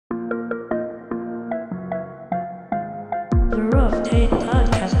The Rough Take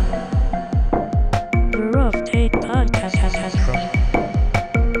Podcast. The Rough Take Podcast.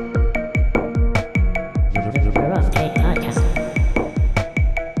 The Rough Take Podcast.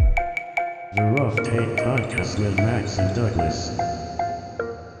 The Rough Take Podcast with Max and Douglas.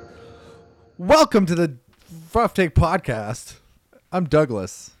 Welcome to the Rough Take Podcast. I'm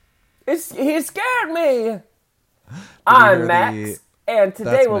Douglas. He scared me. I'm Max, and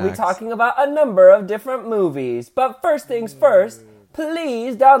today we'll be Max. talking about a number of different movies. But first things first,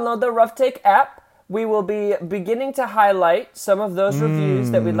 please download the Rough Take app. We will be beginning to highlight some of those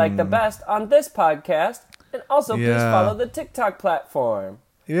reviews that we like the best on this podcast. And also, please follow the TikTok platform,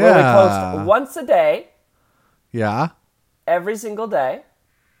 where we post once a day. Yeah? Every single day.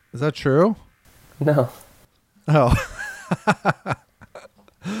 Is that true? No. Oh.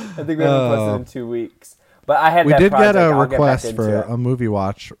 I think we haven't posted in 2 weeks. But I had We that did project. get a I'll get back request into for it. a movie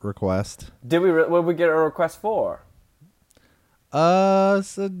watch request. Did we? What did we get a request for?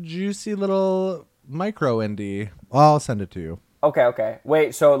 It's a juicy little micro indie. I'll send it to you. Okay.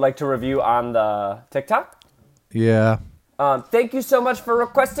 Wait, so like to review on the TikTok? Yeah. Thank you so much for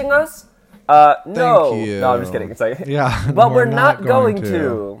requesting us. No. Thank you. No, I'm just kidding. It's like, Yeah. but we're not going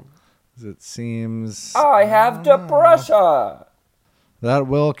to. It seems I have depression. that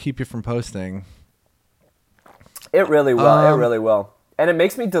will keep you from posting. It really will. It really will. And it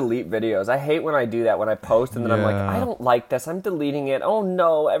makes me delete videos. I hate when I do that, when I post and then I'm like, Yeah. I don't like this. I'm deleting it. Oh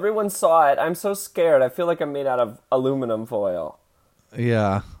no, everyone saw it. I'm so scared. I feel like I'm made out of aluminum foil.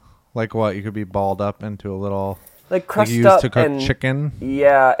 Yeah. Like what? You could be balled up into a little... Like crushed you used up to cook and chicken?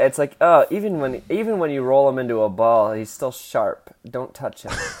 Yeah, it's like, even when you roll him into a ball, he's still sharp. Don't touch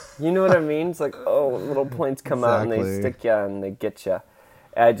him. You know what I mean? It's like, little points come out and they Exactly. stick you and they get you.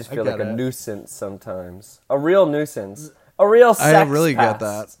 I just feel get like a it. nuisance sometimes. A real nuisance. A real sex I really get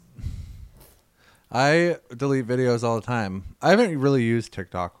pest. that. I delete videos all the time. I haven't really used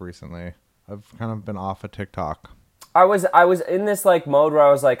TikTok recently. I've kind of been off of TikTok. I was in this like mode where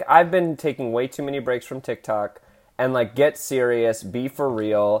I was like, I've been taking way too many breaks from TikTok. And like, get serious, be for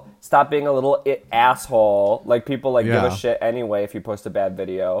real, stop being a little asshole. Like, people like give a shit anyway if you post a bad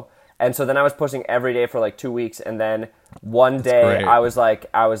video. And so then I was posting every day for like 2 weeks, and then one day great. I was like,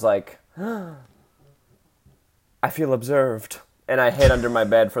 I feel observed, and I hid under my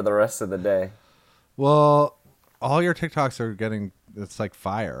bed for the rest of the day. Well, all your TikToks are getting, it's like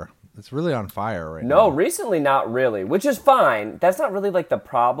fire. It's really on fire right now. No, recently not really, which is fine. That's not really like the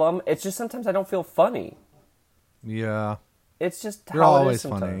problem. It's just sometimes I don't feel funny. Yeah. It's just You're how always it is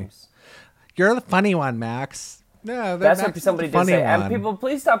sometimes. funny. You're the funny one, Max. Yeah, That's Max what is somebody the did funny say. one. And people,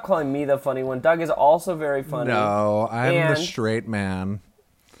 please stop calling me the funny one. Doug is also very funny. No, I'm And- the straight man.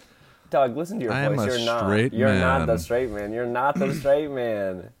 Doug, listen to your I am voice. a You're not. straight You're not man. the straight man. You're not the straight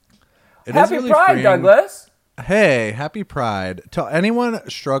man. It is Happy really Pride, freeing. Douglas. Hey, happy Pride. To anyone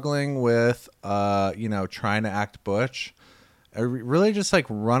struggling with, trying to act butch, really just like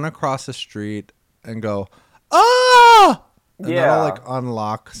run across the street and go, ah! And that'll like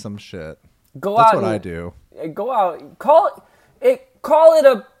unlock some shit. Go That's out. what and- I do. Go out. Call it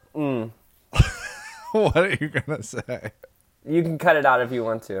a. What are you gonna say? You can cut it out if you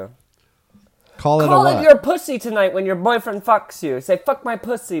want to. Call it Call a it what? your pussy tonight when your boyfriend fucks you. Say, fuck my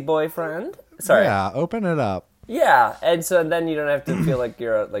pussy, boyfriend. Sorry. Yeah, open it up. Yeah, and so then you don't have to feel like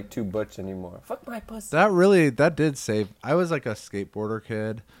you're like too butch anymore. Fuck my pussy. That did save. I was like a skateboarder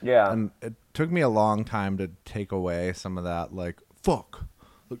kid. Yeah. And it took me a long time to take away some of that like fuck,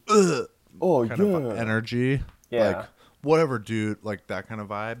 like ugh, kind of energy. Yeah. Like whatever, dude. Like that kind of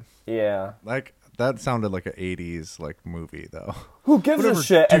vibe. Yeah. Like that sounded like an '80s like movie though. Who gives Whatever, a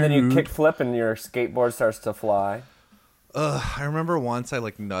shit? And then you dude. kick flip and your skateboard starts to fly. I remember once I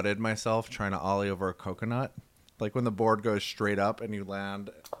like nutted myself trying to ollie over a coconut. Like when the board goes straight up and you land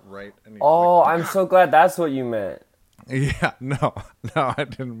right. And you, Oh, I'm so glad that's what you meant. yeah. No, I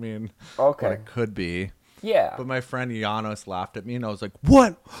didn't mean Okay. what it could be. Yeah. But my friend Janos laughed at me, and I was like,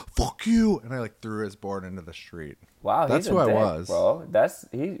 "What? Fuck you!" And I like threw his board into the street. Wow, That's he's who a I dick, was. bro.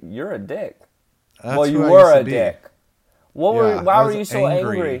 You're a dick. That's well, you who I were used to a be. dick. Why I were was you so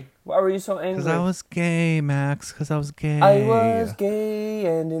angry. angry? Why were you so angry? Because I was gay, Max. Because I was gay. I was gay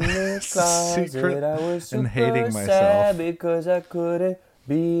and in the closet Secret I was super and hating sad myself. because I couldn't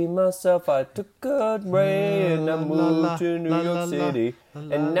be myself. I took a break and I moved to New York City.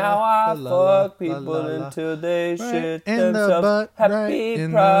 And now I fuck people until they shit in the themselves. butt, Happy right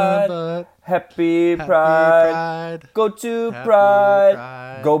in the Pride. butt. Happy Happy Pride. Pride. Go to Happy Pride.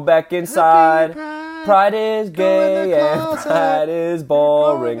 Pride. Go back inside. Pride. Pride is Go in the gay and closet. Pride is Go in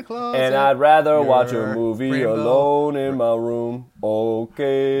boring. the closet. And I'd rather watch a Your movie rainbow. alone in my room.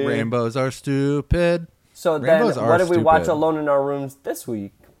 Okay. Rainbows are stupid. So then, Rainbows are what did we watch stupid. alone in our rooms this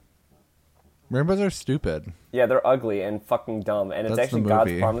week? Rainbows are stupid. Yeah, they're ugly and fucking dumb, and it's That's the actually God's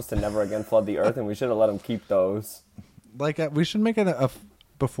movie. promise to never again flood the earth, and we should have let him keep those. Like we should make it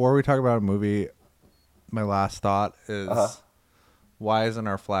before we talk about a movie. My last thought is, why isn't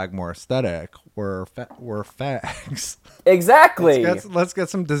our flag more aesthetic? We're fags. Exactly. Let's get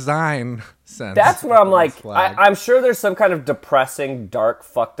some design sense. That's where I'm in like, this flag. I'm sure there's some kind of depressing, dark,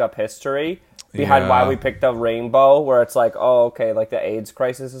 fucked up history behind why we picked a rainbow, where it's like, oh, okay, like the AIDS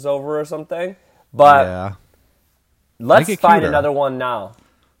crisis is over or something. But let's Make it find cuter. another one now.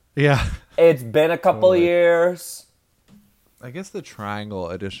 Yeah. It's been a couple years. I guess the triangle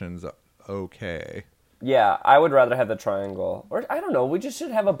edition's okay. Yeah, I would rather have the triangle. Or, I don't know, we just should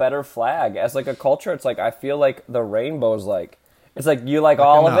have a better flag. As, like, a culture, it's like, I feel like the rainbow's like, it's like, you like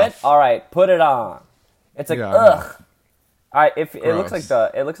all of it? enough. All right, put it on. It's like, Yeah, ugh. It looks Gross.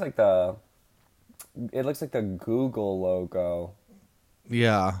 like the Google logo.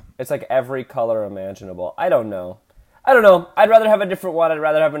 Yeah. It's like every color imaginable. I don't know. I'd rather have a different one. I'd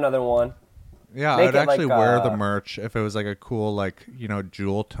rather have another one. Yeah, Make I'd it actually like, wear the merch if it was like a cool, like,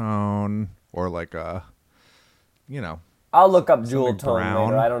 jewel tone or like a, I'll look up jewel tone brown.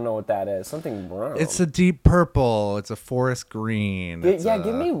 later. I don't know what that is. Something brown. It's a deep purple. It's a forest green. It's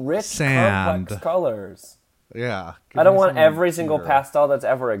give me rich, sand. complex colors. Yeah. I don't want every single pastel that's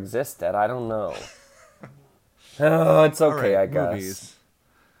ever existed. I don't know. Oh, it's okay, I guess. Movies.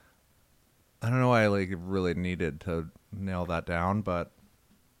 I don't know why I really needed to nail that down, but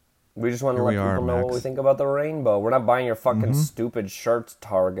We just want to Here let we are, people know what Max. we think about the rainbow. We're not buying your fucking stupid shirts,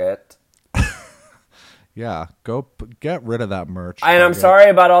 Target. yeah, get rid of that merch. And I'm Target. sorry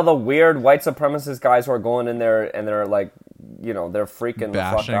about all the weird white supremacist guys who are going in there and they're like, they're freaking the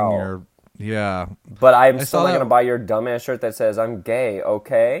fuck Bashing out. your yeah. But I'm I still saw not that- going to buy your dumbass shirt that says, I'm gay,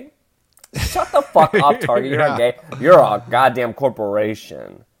 okay? Shut the fuck up, Target. You're not Yeah. gay. You're a goddamn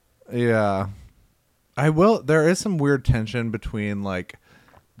corporation. Yeah. I will. There is some weird tension between like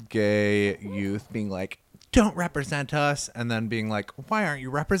gay youth being like, don't represent us, and then being like, why aren't you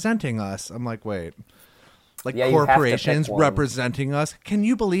representing us? I'm like, wait. Like Yeah, you have to pick corporations one. representing us? Can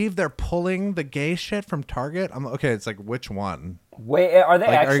you believe they're pulling the gay shit from Target? I'm okay. It's like, which one? Wait, are they Like,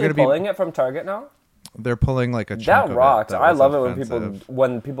 are you actually gonna be- pulling it from Target now? They're pulling like a chunk That of rocks. It that I was love offensive. it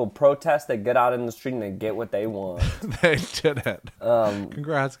when people protest, they get out in the street and they get what they want. They did it.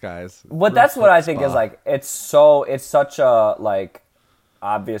 Congrats, guys. But that's what I think is like it's such a like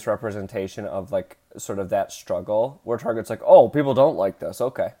obvious representation of like sort of that struggle where Target's like, oh, people don't like this,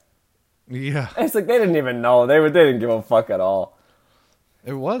 okay. Yeah, And it's like they didn't even know. They didn't give a fuck at all.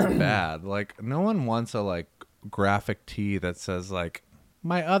 it was bad. Like no one wants a like graphic tee that says like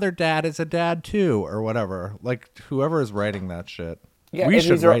my other dad is a dad too or whatever. Like whoever is writing that shit. Yeah, we if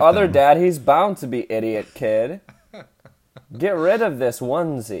should he's your write other them. dad, he's bound to be idiot kid. Get rid of this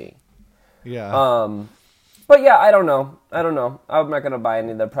onesie. Yeah. But yeah, I don't know. I'm not gonna buy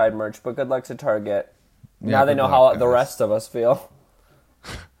any of the Pride merch, but good luck to Target. Yeah, Now they good know luck, how the guys. rest of us feel.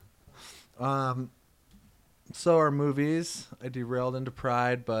 So our movies, I derailed into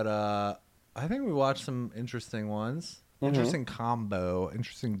Pride, but I think we watched some interesting ones. Interesting combo,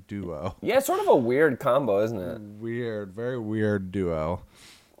 interesting duo. Yeah, it's sort of a weird combo, isn't it? Weird, very weird duo.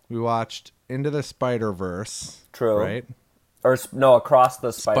 We watched Into the Spiderverse. True. Right? Or no, Across the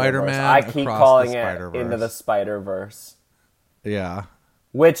Spiderverse. Spider-Man I keep Across calling the it Spider-Verse. Into the Spiderverse, Yeah.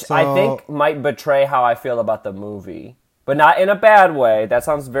 which I So- think might betray how I feel about the movie, but not in a bad way. That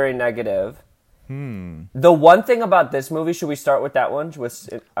sounds very negative. The one thing about this movie, should we start with that one? With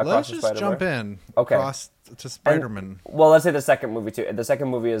Across Let's the just Spiderverse? jump in. Okay. Across to Spiderman. Well, let's say the second movie too. The second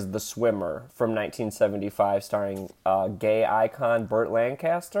movie is The Swimmer from 1975, starring gay icon Burt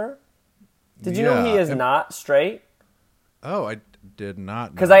Lancaster. Did you know he is not straight? Oh, I did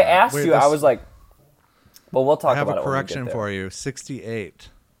not. Because know I that. asked Wait, you, this- I was like, well, we'll talk I have about a it when we correction get there. for you. 68.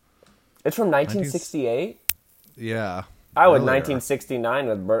 It's from 1968? Yeah. I would earlier. 1969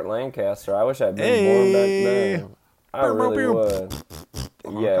 with Burt Lancaster. I wish I'd been Hey. born back then. I really would.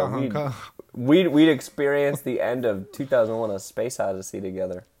 Yeah, Honka, honka. we'd experience the end of 2001: A Space Odyssey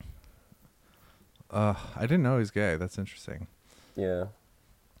together. I didn't know he's gay. That's interesting. Yeah.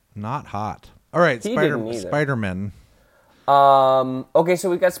 Not hot. All right, He didn't either. Spider-Man. Okay, so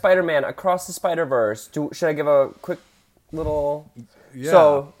we got Spider-Man Across the Spider-Verse. Should I give a quick little? Yeah.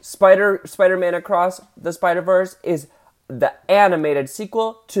 So Spider-Man Across the Spider-Verse is the animated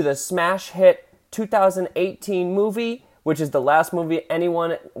sequel to the smash hit 2018 movie, which is the last movie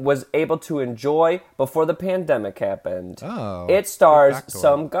anyone was able to enjoy before the pandemic happened. Oh, It stars good factoid.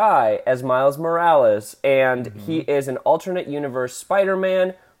 some guy as Miles Morales, and he is an alternate universe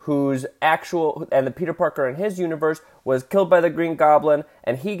Spider-Man and the Peter Parker in his universe was killed by the Green Goblin,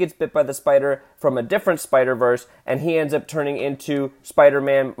 and he gets bit by the spider from a different Spiderverse, and he ends up turning into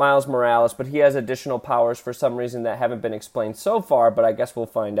Spider-Man Miles Morales, but he has additional powers for some reason that haven't been explained so far, but I guess we'll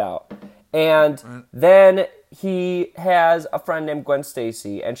find out. And then he has a friend named Gwen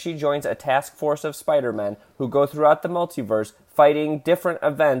Stacy, and she joins a task force of Spider-Men who go throughout the multiverse fighting different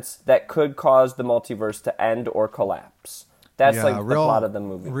events that could cause the multiverse to end or collapse. That's the plot of the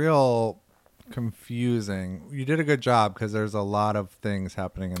movie. Real confusing. You did a good job because there's a lot of things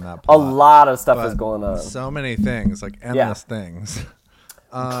happening in that plot. A lot of stuff is going on. So many things, like endless things.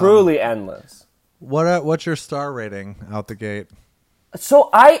 Truly endless. What's your star rating out the gate? So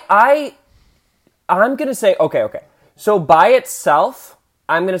I'm gonna say okay. So by itself,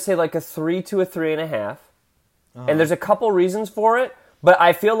 I'm gonna say like a 3 to a 3.5. And there's a couple reasons for it, but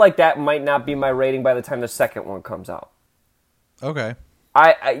I feel like that might not be my rating by the time the second one comes out. Okay.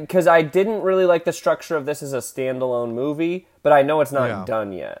 Because I didn't really like the structure of this as a standalone movie, but I know it's not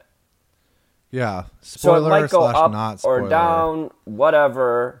done yet. Yeah. So it might go up not spoiler. or down,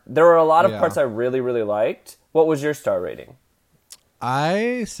 whatever. There were a lot of parts I really, really liked. What was your star rating?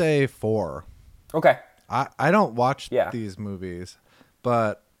 I say 4. Okay. I don't watch these movies,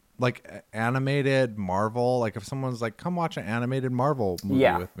 but like animated Marvel, like if someone's like, come watch an animated Marvel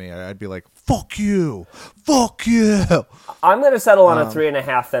movie with me, I'd be like, fuck you. I'm going to settle on a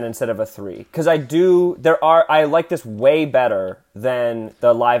 3.5 then instead of a 3. Because I like this way better than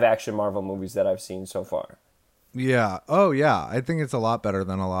the live action Marvel movies that I've seen so far. Yeah. Oh, yeah. I think it's a lot better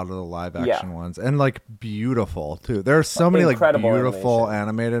than a lot of the live action ones, and like beautiful too. There's so many incredible like beautiful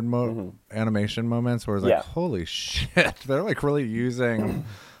animated animation moments where it's like, holy shit, they're like really using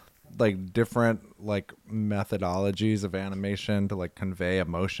like different like methodologies of animation to like convey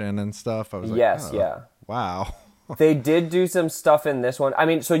emotion and stuff. I was like, wow. They did do some stuff in this one. I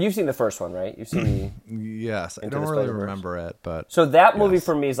mean, so you've seen the first one, right? You've seen yes. I don't really remember it, but so that movie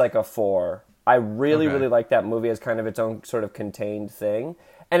for me is like a 4. I really, really like that movie as kind of its own sort of contained thing.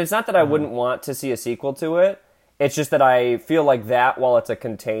 And it's not that I wouldn't want to see a sequel to it. It's just that I feel like that, while it's a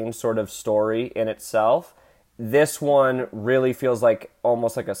contained sort of story in itself, this one really feels like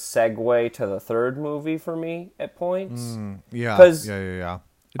almost like a segue to the third movie for me at points. Yeah. It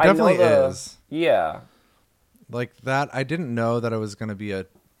definitely is. Yeah. Like that, I didn't know that it was going to be I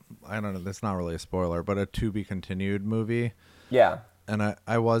don't know, that's not really a spoiler, but a to be continued movie. Yeah. And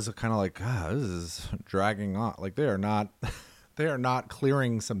I was kind of like, this is dragging on. Like they are not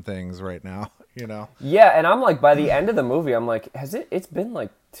clearing some things right now, you know? Yeah, and I'm like, by the end of the movie, I'm like, it's been like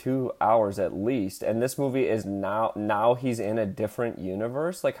 2 hours at least, and this movie is now he's in a different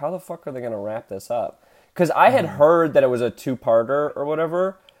universe. Like, how the fuck are they going to wrap this up? Because I had heard that it was a 2-parter or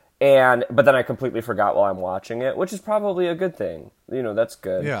whatever, but then I completely forgot while I'm watching it, which is probably a good thing. You know, that's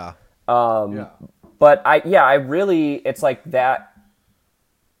good. Yeah. But I really, it's like that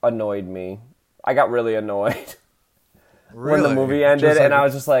annoyed me. I got really annoyed when the movie ended, and I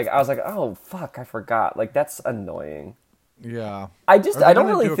was like, oh fuck, I forgot. Like that's annoying. Yeah. I don't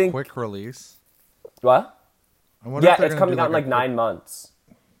really think a quick release. What? It's coming out in like 9 months.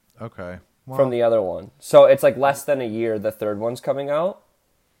 Okay. Well, from the other one, so it's like less than a year. The third one's coming out.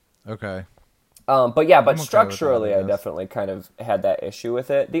 Okay. But structurally, I definitely kind of had that issue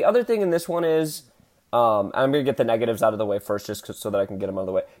with it. The other thing in this one is. I'm going to get the negatives out of the way first just so that I can get them out of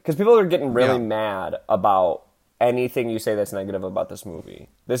the way. Because people are getting really mad about anything you say that's negative about this movie.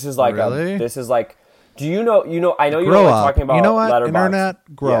 This is like, do you know, I know you don't like talking about Letterboxd.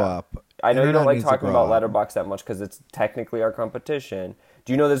 Internet, grow up. I know you don't like talking about Letterboxd that much because it's technically our competition.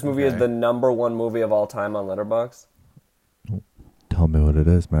 Do you know this movie is the #1 movie of all time on Letterboxd? Tell me what it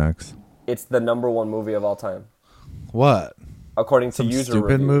is, Max. It's the #1 movie of all time. What? According to Some user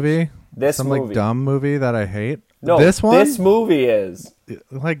stupid reviews. movie? Some like dumb movie that I hate? No, this one? This movie is.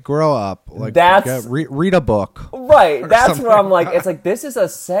 Like grow up. Like read a book. Right. That's where I'm like, it's like, this is a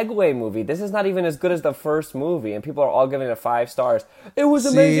segue movie. This is not even as good as the first movie. And people are all giving it 5 stars. It was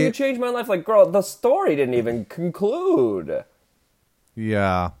amazing. It changed my life. Like, girl, the story didn't even conclude.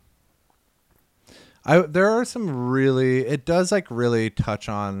 Yeah. There are some it does like really touch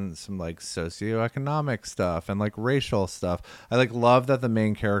on some like socioeconomic stuff and like racial stuff. I like love that the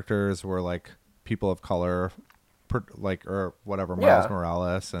main characters were like people of color, like, or whatever, Miles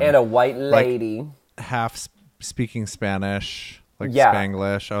Morales. And a white lady. Like, half speaking Spanish, like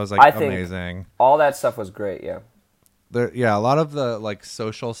Spanglish. I was like, I think amazing. All that stuff was great, yeah. A lot of the like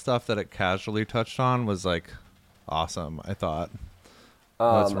social stuff that it casually touched on was like awesome, I thought.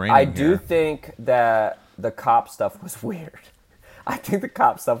 I do think that the cop stuff was weird. I think the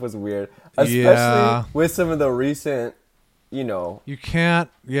cop stuff was weird, especially with some of the recent You can't.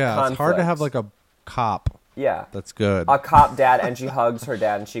 Yeah, it's hard to have like a cop. Yeah, That's good. a cop dad, and she hugs her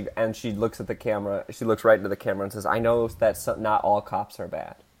dad, and she looks at the camera. She looks right into the camera and says, "I know that not all cops are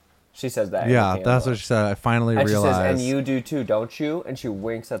bad." She says that. Yeah, that's what she said. I finally and realized. She says, "And you do too, don't you?" And she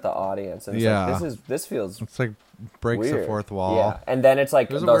winks at the audience. And it's like, this feels. It's like breaks weird. the fourth wall. Yeah, and then it's like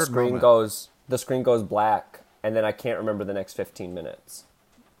It was a the weird screen moment. goes black, and then I can't remember the next 15 minutes,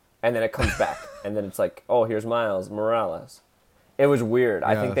 and then it comes back, and then it's like, oh, here's Miles Morales. It was weird.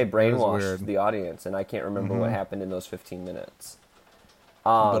 I think they it was brainwashed weird. the audience, and I can't remember what happened in those 15 minutes.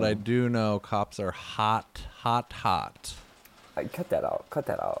 But I do know cops are hot, hot, hot. Cut that out. Cut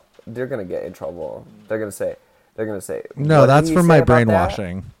that out. They're gonna get in trouble. They're gonna say. No, "What that's did he from say my about that?"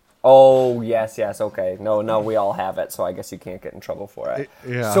 brainwashing. Oh, yes, okay. No, we all have it, so I guess you can't get in trouble for it.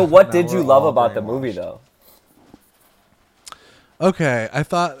 Yeah. So what Now did you we're love all about the movie, brainwashed. though? Okay, I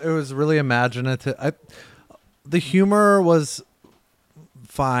thought it was really imaginative. The humor was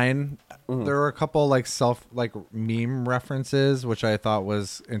fine. There were a couple like meme references, which I thought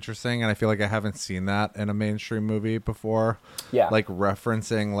was interesting, and I feel like I haven't seen that in a mainstream movie before. Yeah. Like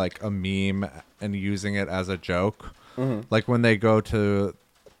referencing like a meme and using it as a joke. Like when they go to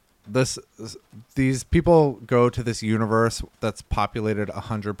these people go to this universe that's populated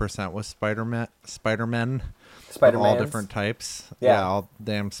 100% with Spidermen. Of all Spider-Mans? different types. Yeah. All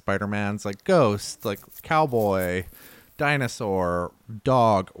damn Spider-Mans, like ghost, like cowboy, dinosaur,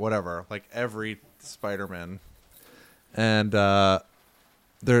 dog, whatever. Like every Spider-Man. And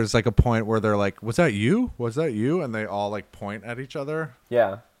there's like a point where they're like, "Was that you? Was that you?" And they all like point at each other.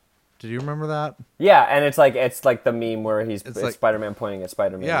 Yeah. Did you remember that? Yeah, and it's like the meme where it's like- Spider-Man pointing at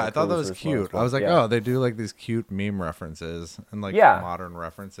Spider-Man. Yeah, like, I thought that who's was cute. responsible. I was like, Yeah. oh, they do like these cute meme references and like Yeah. modern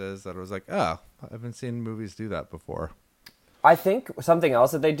references that I was like, oh, I haven't seen movies do that before. I think something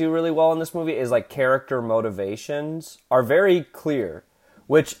else that they do really well in this movie is like character motivations are very clear,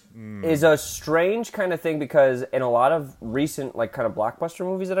 which is a strange kind of thing because in a lot of recent like kind of blockbuster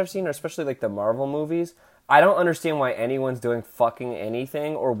movies that I've seen, or especially like the Marvel movies, I don't understand why anyone's doing fucking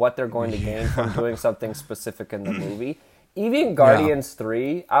anything or what they're going to gain from doing something specific in the movie. Even Guardians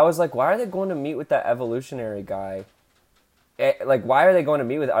 3, I was like, why are they going to meet with that evolutionary guy? Like, why are they going to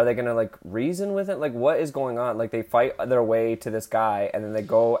meet with it? Are they going to, like, reason with it? Like, what is going on? Like, they fight their way to this guy, and then they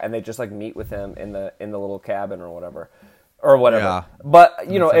go and they just, like, meet with him in the little cabin or whatever. Or whatever. Yeah. But,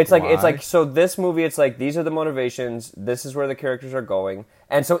 you know, it's why? like, so this movie, it's like, these are the motivations, this is where the characters are going.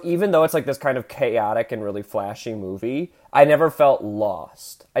 And so even though it's, like, this kind of chaotic and really flashy movie, I never felt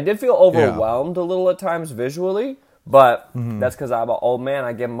lost. I did feel overwhelmed a little at times visually, but that's because I'm an old man.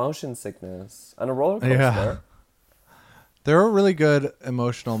 I get motion sickness on a roller coaster. Yeah. There were really good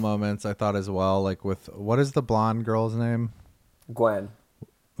emotional moments, I thought, as well. Like with, what is the blonde girl's name? Gwen.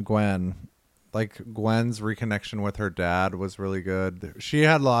 Like Gwen's reconnection with her dad was really good. She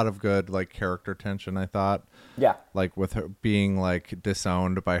had a lot of good like character tension, I thought. Yeah. Like with her being like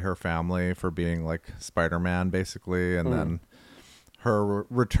disowned by her family for being like Spider-Man basically, and then her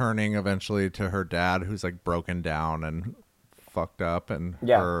returning eventually to her dad who's like broken down and fucked up, and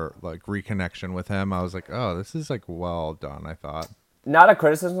her like reconnection with him. I was like, oh, this is like well done, I thought. Not a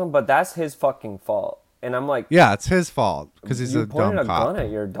criticism, but that's his fucking fault. And I'm like, yeah, it's his fault because he's you a pointed dumb a cop. gun at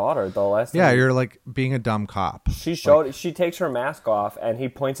your daughter the last Yeah, time. you're like being a dumb cop. She takes her mask off and he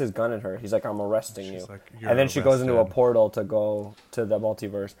points his gun at her. He's like, I'm arresting you. like, and then she goes into a arrested. portal to go to the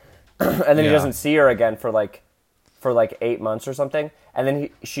multiverse. And then he doesn't see her again for like 8 months or something. And then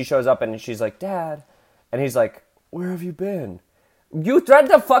she shows up and she's like, Dad. And he's like, where have you been? You threatened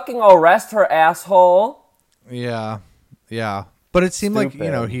to fucking arrest her, asshole. Yeah. But it seemed like,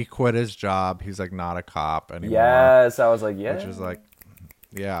 Stupid. he quit his job. He's like not a cop anymore. Yes, I was like, yeah. Which was like,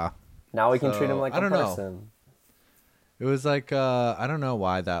 yeah. Now we can So, treat him like I a don't know. person. It was like, I don't know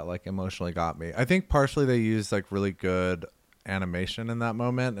why that like emotionally got me. I think partially they used like really good animation in that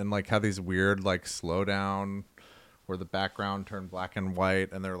moment and like had these weird like slow down where the background turned black and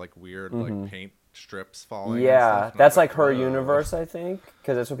white and they're like weird like paint strips falling. and Yeah, stuff. And I that's was like her whoa. universe, I think,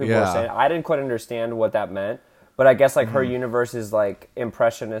 because that's what people were Yeah. saying. I didn't quite understand what that meant, but I guess like her universe is like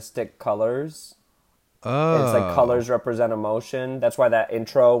impressionistic colors. Oh. It's like colors represent emotion. That's why that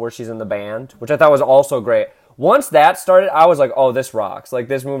intro where she's in the band, which I thought was also great. Once that started, I was like, oh, this rocks. Like,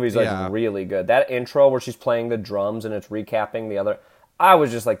 this movie's like really good. That intro where she's playing the drums and it's recapping the other, I was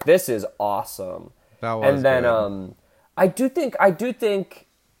just like, this is awesome. That was And then good. I do think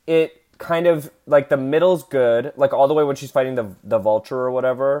it kind of like the middle's good, like all the way when she's fighting the vulture or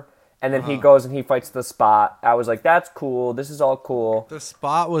whatever, and then he goes and he fights the Spot. I was like, that's cool. This is all cool. The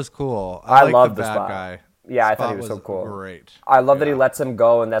Spot was cool. I liked love the the bad Spot. guy. Yeah, I Spot thought he was so cool. Great. I love that he lets him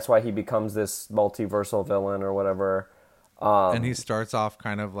go, and that's why he becomes this multiversal villain or whatever. And he starts off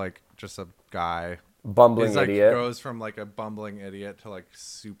kind of like just a guy. Bumbling He's like idiot. goes from like a bumbling idiot to like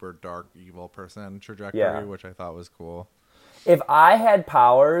super dark evil person trajectory, Yeah. which I thought was cool. If I had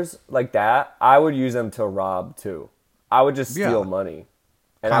powers like that, I would use them to rob too. I would just steal Yeah. money,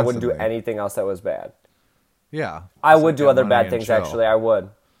 and I wouldn't do Constantly. anything else that was bad. Yeah. I Just, would like, do get other money bad and things. chill. Actually, I would.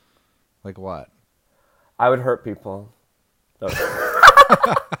 Like what? I would hurt people. No.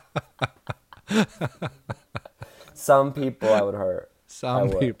 Some people I would hurt. Some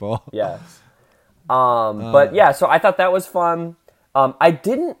would. people. Yes. But yeah, so I thought that was fun. I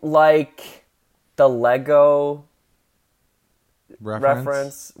didn't like the Lego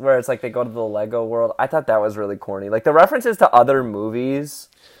reference where it's like they go to the Lego world. I thought that was really corny. Like the references to other movies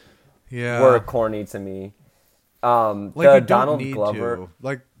Yeah. were corny to me. Like The you don't Donald need Glover. to.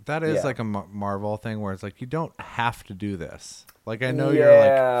 Like that is Yeah. like a Marvel thing where it's like you don't have to do this. Like I know your like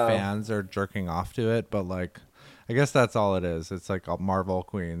Yeah. fans are jerking off to it, but like I guess that's all it is. It's like all Marvel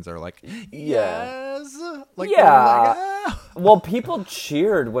queens are like, yes, like Yeah. they're like, ah. Well, people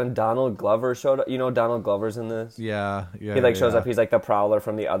cheered when Donald Glover showed up. You know Donald Glover's in this? Yeah. He like shows up. He's like the Prowler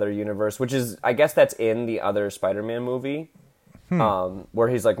from the other universe, which is I guess that's in the other Spider-Man movie, where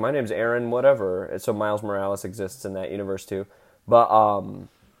he's like, my name's Aaron, whatever. And so Miles Morales exists in that universe too. But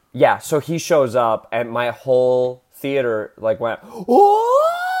yeah, so he shows up, and my whole theater like went, oh!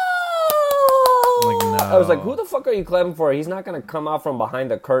 Like, no. I was like, who the fuck are you clapping for? He's not gonna come out from behind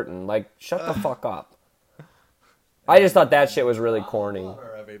the curtain. Like, shut the fuck up. I just thought that shit was really corny.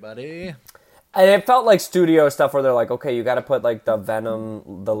 For everybody. And it felt like studio stuff where they're like, okay, you got to put like the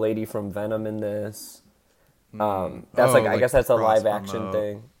lady from Venom in this. That's Oh, like, I like guess that's a live cross-promote. action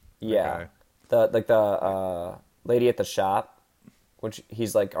thing. Yeah. Okay. The lady at the shop, which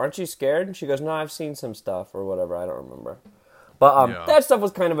he's like, aren't you scared? And she goes, no, I've seen some stuff or whatever. I don't remember. But Yeah. that stuff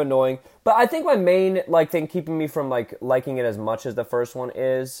was kind of annoying. But I think my main like thing keeping me from like liking it as much as the first one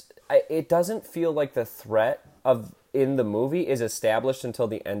is it doesn't feel like the threat in the movie is established until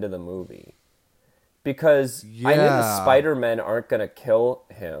the end of the movie. Because I knew the Yeah. Spider-Men aren't going to kill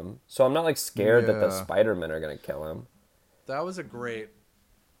him. So I'm not like scared that the Yeah. Spider-Men are going to kill him.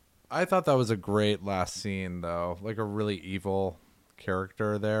 I thought that was a great last scene though. Like a really evil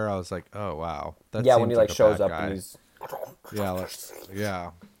character there. I was like, oh wow. That Yeah, when seems he like a shows bad up guy. and he's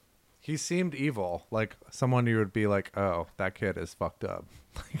Yeah. He seemed evil. Like someone you would be like, oh, that kid is fucked up.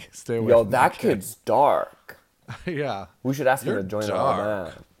 Like, stay away yo, from that kid. kid's dark. Yeah. We should ask him You're to join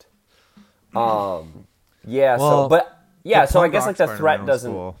dark. on that. Yeah, Well, so I punk guess rock like the Spider-Man threat was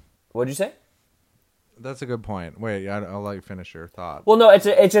doesn't. cool. What'd you say? That's a good point. Wait, I'll let you finish your thought. Well, no, it's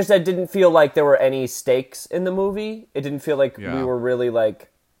just I didn't feel like there were any stakes in the movie. It didn't feel like we Yeah. were really like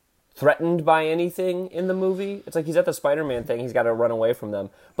threatened by anything in the movie. It's like he's at the Spider-Man thing, he's got to run away from them.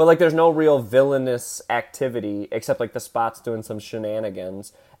 But like there's no real villainous activity except like the Spot's doing some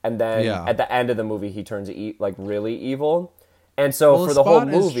shenanigans, and then Yeah. at the end of the movie he turns like really evil. And so Well, for the whole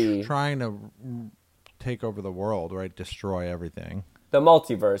Spot is movie, trying to take over the world, right? Destroy everything. the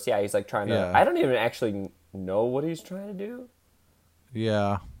multiverse, yeah, he's like trying to. Yeah. I don't even actually know what he's trying to do.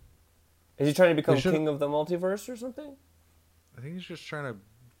 Yeah. Is he trying to become They should- king of the multiverse or something? I think he's just trying to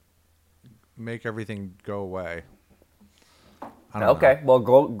make everything go away. I don't Okay, know.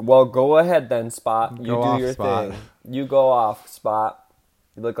 go ahead then, Spot. You Go do off, your Spot. thing. You go off, Spot.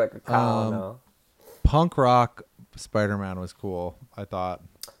 You look like a cow now. Punk rock Spider-Man was cool, I thought.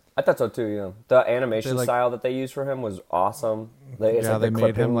 I thought so too. Yeah, the animation They, like- style that they used for him was awesome. It's Yeah, like they the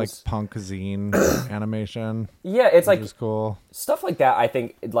made him like clippings. punk zine animation. Yeah, it's Which like was cool. stuff like that. I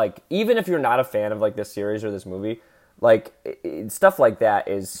think like even if you're not a fan of like this series or this movie, like stuff like that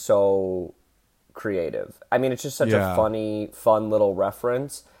is so creative. I mean, it's just such Yeah. a funny, fun little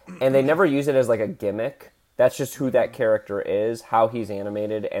reference, and they never use it as like a gimmick. That's just who that character is, how he's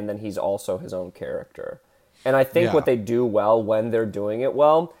animated, and then he's also his own character. And I think Yeah. what they do well when they're doing it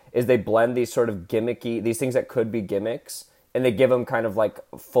well is they blend these sort of gimmicky, these things that could be gimmicks, and they give them kind of like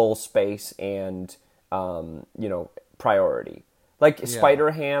full space and, priority. Like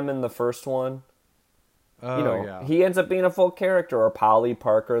Spider-Ham in the first one, Oh, yeah. he ends up being a full character, or Polly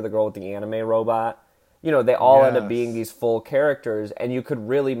Parker, the girl with the anime robot. They all end up Yes. being these full characters, and you could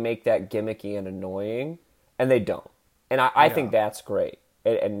really make that gimmicky and annoying, and they don't. And I think that's great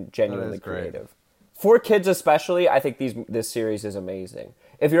and genuinely That is great. creative. For kids especially, I think this series is amazing.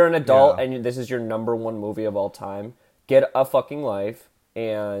 If you're an adult Yeah. and this is your number one movie of all time, get a fucking life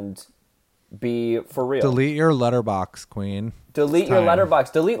and be for real. Delete your letterbox, Queen. Delete It's your time.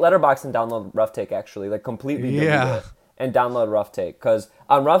 letterbox. Delete letterbox and download Rough Take, actually. Like, completely delete Yeah. it and download Rough Take. Because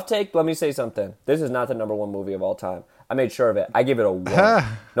on Rough Take, let me say something. This is not the number one movie of all time. I made sure of it. I give it a 1.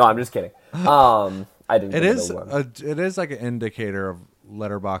 No, I'm just kidding. I I didn't. It give is it a 1. it is like an indicator of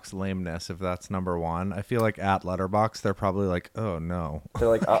Letterboxd lameness if that's number 1. I feel like at Letterboxd they're probably like, oh no. They're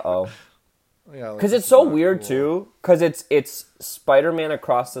like, uh-oh. Yeah, Because it's so weird too. Because it's Spider-Man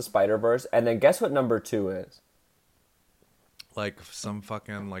Across the Spiderverse, and then guess what number 2 is? Like some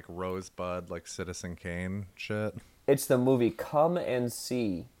fucking like Rosebud, like Citizen Kane shit. It's the movie Come and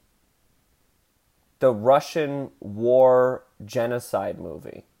See. The Russian war genocide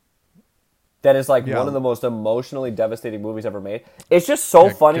movie. That is like one of the most emotionally devastating movies ever made. It's just so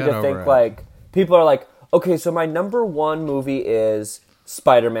funny to think like people are like, okay, so my number 1 movie is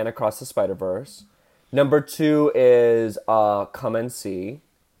Spider-Man Across the Spider-Verse. Number 2 is Come and See.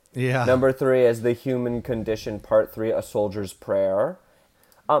 Yeah. Number 3 is The Human Condition Part 3, A Soldier's Prayer.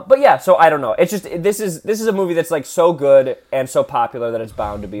 But yeah, so I don't know. It's just this is a movie that's like so good and so popular that it's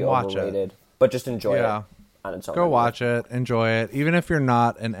bound to be overrated. But just enjoy it on its own. Go watch it, enjoy it. Even if you're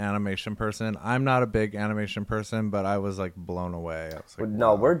not an animation person, I'm not a big animation person, but I was like blown away. I was like,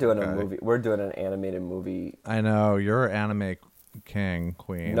 no, we're doing a movie. We're doing an animated movie. I know you're anime king,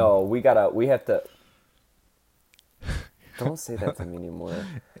 queen. No, we have to. Don't say that to me anymore.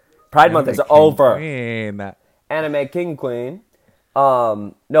 Pride Month is over. Queen. Anime king queen.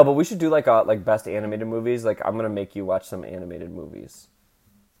 No, but we should do like best animated movies. Like I'm gonna make you watch some animated movies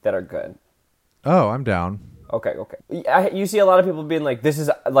that are good. Oh, I'm down. Okay. You see a lot of people being like, this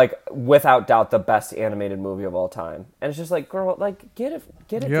is like without doubt the best animated movie of all time, and it's just like, girl, like get it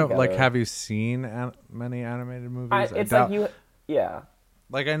together. Like, have you seen many animated movies? Yeah.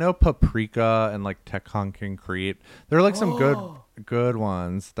 Like I know Paprika and like Tekken There are like some good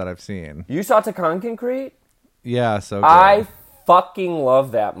ones that I've seen. You saw Tekken? Yeah, so good. I fucking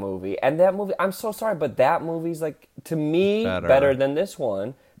love that movie, and that movie. I'm so sorry, but that movie's like to me better than this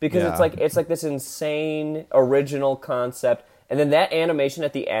one. Because it's like this insane original concept, and then that animation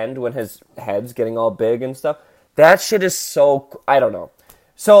at the end when his head's getting all big and stuff, that shit is so I don't know,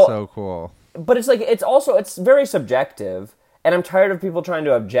 so cool. But it's like it's very subjective, and I'm tired of people trying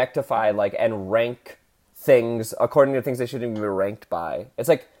to objectify like and rank things according to things they shouldn't even be ranked by. It's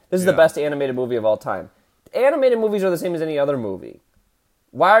like this is the best animated movie of all time. Animated movies are the same as any other movie.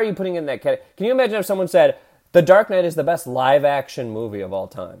 Why are you putting it in that category? Can you imagine if someone said The Dark Knight is the best live-action movie of all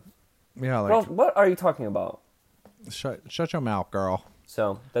time? Yeah, like... Girl, what are you talking about? Shut your mouth, girl.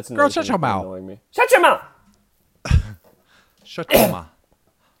 So, that's girl, shut your mouth. Annoying me. Shut your mouth! Shut your mouth.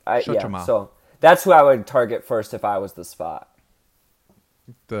 Shut your mouth. So, that's who I would target first if I was the spot.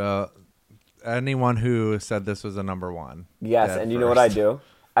 Anyone who said this was a number 1. Yes, and you know what I do?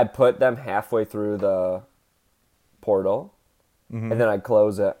 I put them halfway through the portal, and then I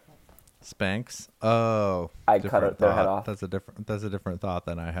close it. Spanx. Oh, I cut their head off. That's a different thought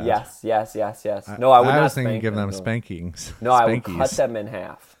than I had. Yes. No, I would not. I was thinking give them spankings. No, I would cut them in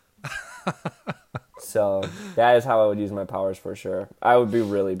half. So that is how I would use my powers for sure. I would be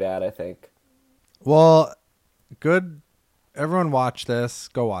really bad, I think. Well, good. Everyone watch this.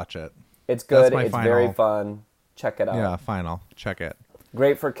 Go watch it. It's good. It's very fun. Check it out. Yeah, final. Check it.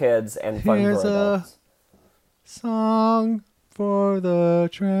 Great for kids and fun for adults. Song for the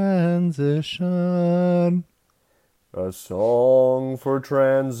transition. A song for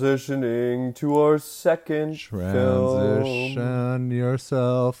transitioning to our second Transition film.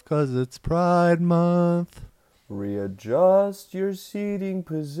 yourself, 'cause it's Pride Month. Readjust your seating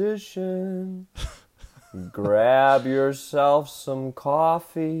position. Grab yourself some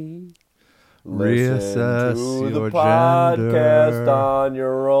coffee. Reassess Listen to your the podcast gender. on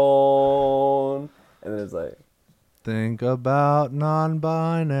your own. And then it's like, think about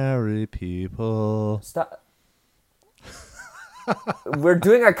non-binary people. stop. We're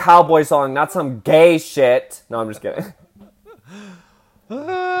doing a cowboy song, not some gay shit. No, I'm just kidding.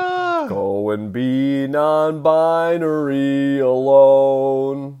 Go and be non-binary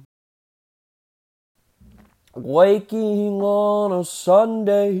alone. Waking on a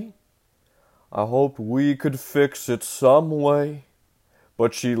Sunday, I hoped we could fix it some way,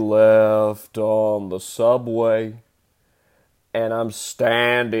 but she left on the subway, and I'm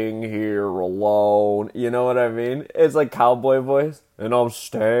standing here alone. You know what I mean? It's like cowboy voice, and I'm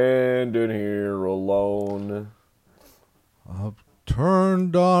standing here alone. I've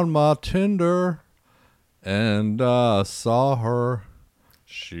turned on my Tinder, and I saw her.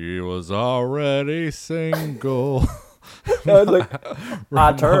 She was already single.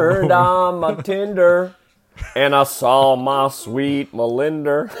 I turned on my Tinder, and I saw my sweet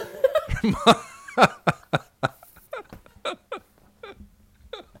Melinda.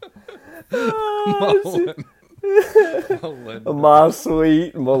 My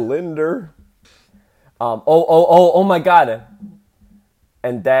sweet Melinda. Oh my God.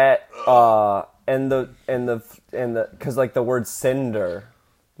 And because like the word cinder,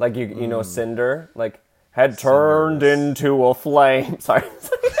 like you know cinder, like had turned into a flame. Sorry.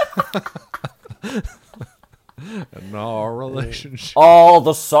 In our relationship. All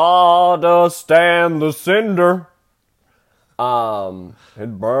the sawdust and the cinder, had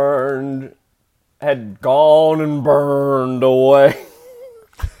gone and burned away.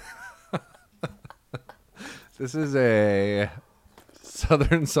 This is a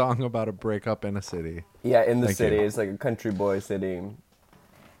Southern song about a breakup in a city. Yeah, in the Thank city. you. It's like a country boy city.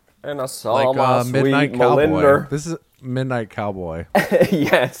 And I saw Like my sweet Midnight Cowboy. Melinda. This is Midnight Cowboy.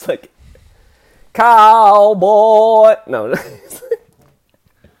 Yeah, it's like cowboy. No.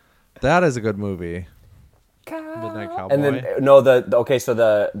 That is a good movie. Midnight Cowboy. And then no, so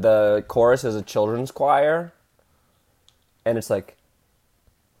the chorus is a children's choir, and it's like,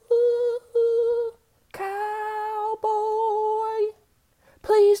 ooh, cowboy,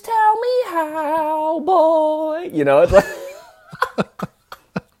 please tell me how, boy. You know, it's like.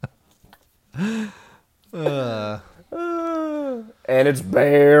 And it's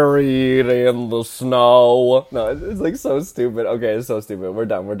buried in the snow. No, it's like so stupid. Okay, it's so stupid. We're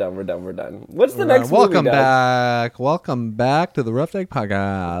done. What's the next movie? Welcome back. Welcome back to the Rough Take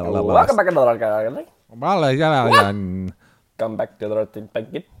Podcast. Welcome back to the Come back to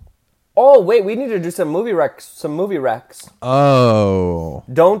the Oh, wait, we need to do some movie recs. Oh.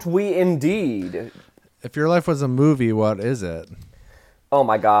 Don't we indeed? If your life was a movie, what is it? Oh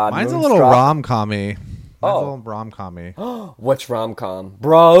my god. Mine's a little rom-commy. What's rom-com?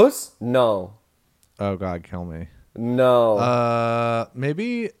 Bros? No. Oh god, kill me. No.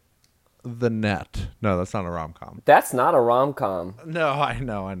 Maybe The Net. No, that's not a rom-com. That's not a rom-com. No, I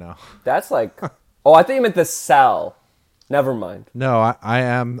know. That's like... Oh, I think you meant The Cell. Never mind. No,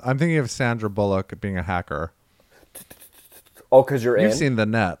 I'm thinking of Sandra Bullock being a hacker. Oh, because you're You've seen The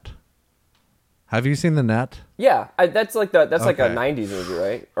Net. Have you seen The Net? Yeah, that's like a 90s movie,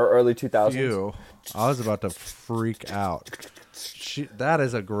 right? Or early 2000s. Phew. I was about to freak out. That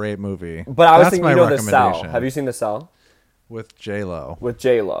is a great movie. But I was thinking, my The Cell. Have you seen The Cell? With J-Lo. With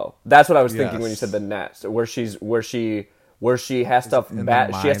J-Lo. That's what I was thinking Yes. when you said The Net. So where she has to she has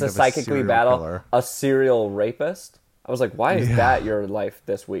to psychically battle a serial rapist. I was like, why is that your life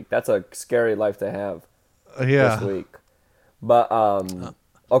this week? That's a scary life to have this week. But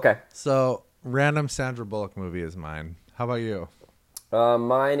okay. So, random Sandra Bullock movie is mine. How about you?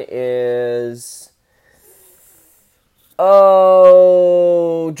 Mine is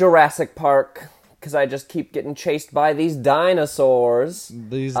Jurassic Park, because I just keep getting chased by these dinosaurs.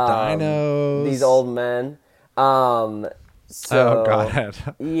 These dinos. These old men. Oh god.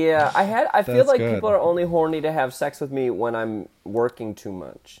 Yeah, I feel like good. people are only horny to have sex with me when I'm working too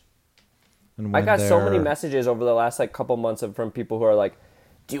much. And I when got so many messages over the last couple months from people who are like,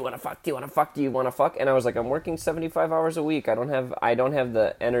 do you want to fuck? Do you want to fuck? Do you want to fuck? And I was like, I'm working 75 hours a week. I don't have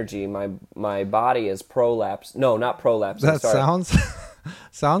the energy. My body is prolapse. No, not prolapse. That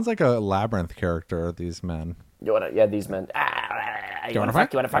sounds like a Labyrinth character, these men. These men. You want to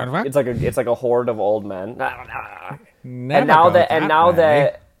fuck? You want to fuck? It's like a horde of old men. And now that I'm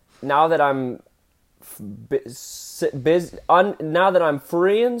now that I'm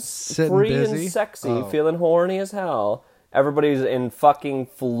free and sexy, feeling horny as hell. Everybody's in fucking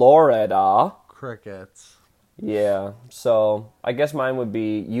Florida. Crickets. Yeah, so I guess mine would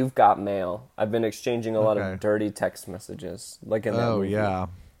be You've Got Mail. I've been exchanging a lot of dirty text messages, like in that movie. Yeah,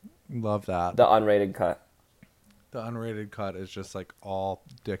 love that. The unrated cut. The unrated cut is just like all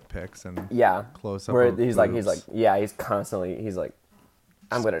dick pics and close up. Where he's like, he's constantly,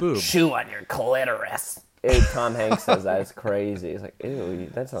 I'm gonna chew on your clitoris. Tom Hanks says that. It's crazy. It's like, ew,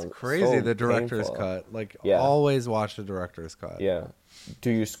 that sounds crazy. So the director's painful. cut. Like, always watch the director's cut. Yeah. Do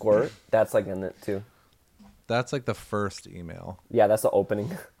you squirt? That's like in it too. That's like the first email. Yeah, that's the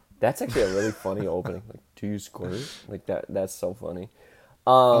opening. That's actually a really funny opening. Like, do you squirt? Like that. That's so funny.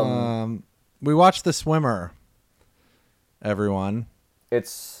 We watched The Swimmer. Everyone.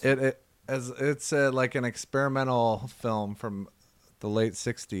 It's like an experimental film from the late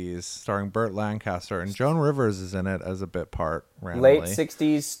 60s starring Burt Lancaster, and Joan Rivers is in it as a bit part randomly. Late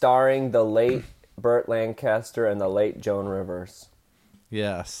 60s starring the late Burt Lancaster and the late Joan Rivers.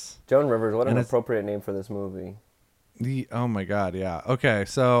 Yes. Joan Rivers, what an appropriate name for this movie. Oh my god, yeah. Okay,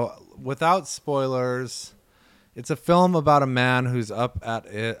 so without spoilers, it's a film about a man who's up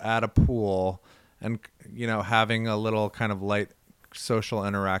at a pool and, you know, having a little kind of light social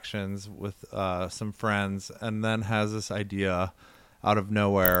interactions with some friends, and then has this idea out of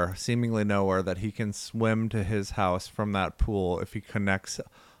nowhere, seemingly nowhere, that he can swim to his house from that pool if he connects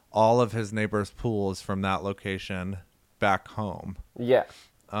all of his neighbors' pools from that location back home. Yeah.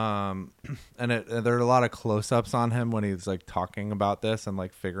 And there are a lot of close-ups on him when he's like talking about this and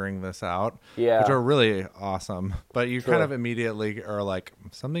like figuring this out, Yeah. which are really awesome. But you Sure. kind of immediately are like,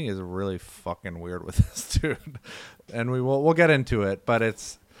 something is really fucking weird with this dude, and we'll get into it. But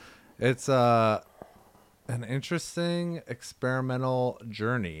it's an interesting experimental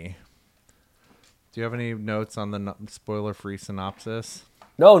journey. Do you have any notes on the spoiler-free synopsis?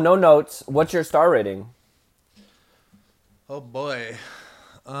 No notes. What's your star rating? Oh boy.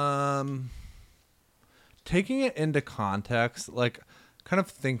 Taking it into context, like kind of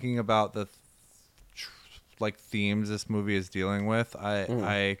thinking about the like themes this movie is dealing with,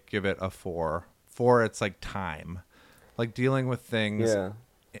 I give it a 4. 4, it's like time. Like dealing with things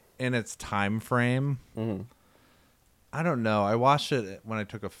in its time frame. Mm-hmm. I don't know. I watched it when I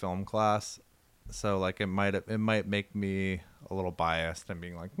took a film class. So like it might make me a little biased and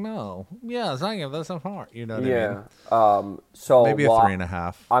being like, no, yes, I give this a 4. You know what I mean? So maybe a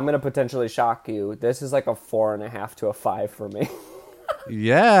 3.5. I'm gonna potentially shock you. This is like a 4.5 to a 5 for me.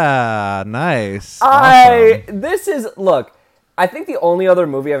 Yeah, nice. Look, I think the only other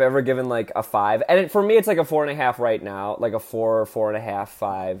movie I've ever given like a 5, and for me it's like a 4.5 right now, like a 4, 4.5,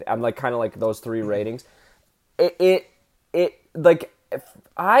 5. I'm like kind of like those 3 ratings. It like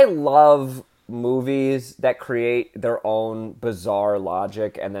I love movies that create their own bizarre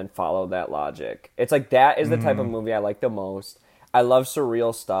logic and then follow that logic. It's like that is the type of movie I like the most. I love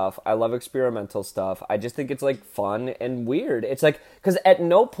surreal stuff. I love experimental stuff. I just think it's like fun and weird. It's like, because at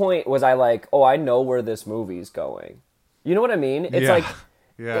no point was I like, oh, I know where this movie's going. You know what I mean? It's like,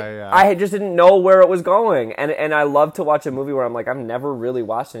 I just didn't know where it was going. And I love to watch a movie where I'm like, I've never really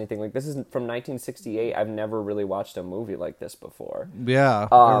watched anything like this. Is from 1968. I've never really watched a movie like this before. Yeah,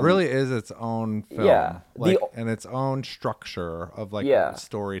 it really is its own film. Yeah, and its own structure of like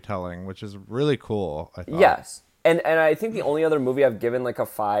storytelling, which is really cool. I thought. Yes, and I think the only other movie I've given like a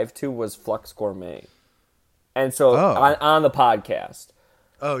 5 to was Flux Gourmet, and so on the podcast.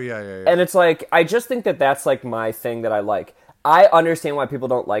 Oh yeah. And it's like I just think that that's like my thing that I like. I understand why people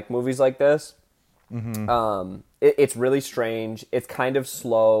don't like movies like this. Mm-hmm. It's really strange. It's kind of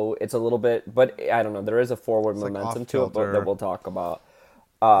slow. It's a little bit, but I don't know. There is a forward momentum to it that we'll talk about.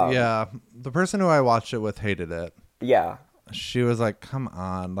 The person who I watched it with hated it. Yeah. She was like, come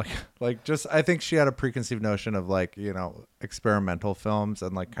on. Like just, I think she had a preconceived notion of like, you know, experimental films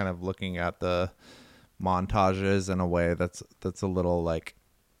and like kind of looking at the montages in a way that's a little like,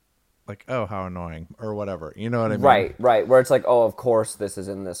 oh, how annoying or whatever. You know what I mean? Right. Where it's like, oh, of course this is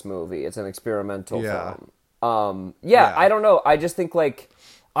in this movie. It's an experimental film. I don't know. I just think like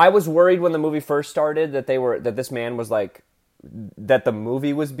I was worried when the movie first started that this man was like that the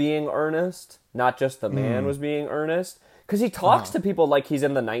movie was being earnest, not just the man was being earnest. Because he talks to people like he's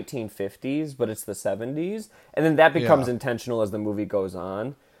in the 1950s, but it's the 70s, and then that becomes intentional as the movie goes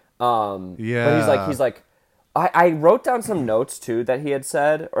on. But he's like. I wrote down some notes, too, that he had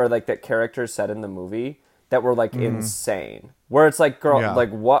said, or, like, that characters said in the movie that were, like, insane. Where it's like, girl, like,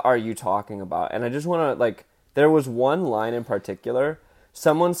 what are you talking about? And I just want to, like, there was one line in particular.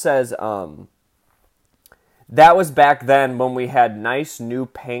 Someone says, that was back then when we had nice new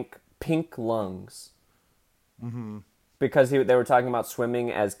pink lungs. Mm-hmm. Because they were talking about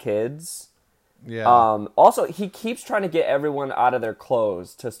swimming as kids. Yeah. Also, he keeps trying to get everyone out of their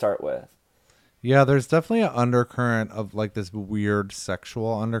clothes to start with. Yeah, there's definitely an undercurrent of like this weird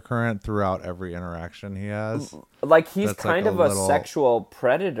sexual undercurrent throughout every interaction he has. Like he's kind of a sexual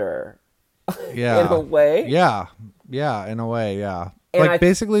predator. Yeah. In a way. Yeah, in a way, yeah. And like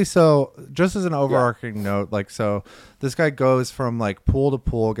basically, so just as an overarching note, like so this guy goes from like pool to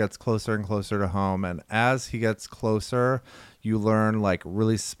pool, gets closer and closer to home, and as he gets closer, you learn like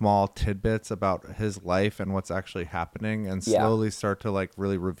really small tidbits about his life and what's actually happening, and slowly start to like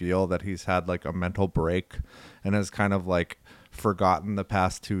really reveal that he's had like a mental break and has kind of like forgotten the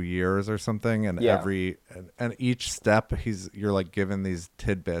past 2 years or something. And and each step you're like given these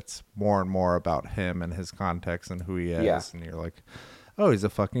tidbits more and more about him and his context and who he is. And you're like, oh, he's a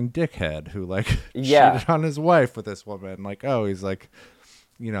fucking dickhead who like cheated on his wife with this woman. Like, oh, he's like,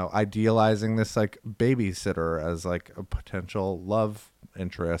 you know, idealizing this like babysitter as like a potential love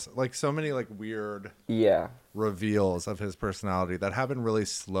interest. Like so many like weird reveals of his personality that happen really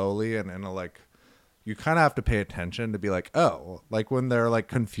slowly and in a like, you kind of have to pay attention to be like, oh, like when they're like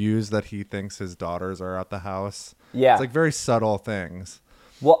confused that he thinks his daughters are at the house. Yeah. It's like very subtle things.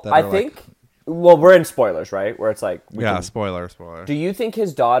 Well, I think, well, we're in spoilers, right? Where it's like, spoiler. Do you think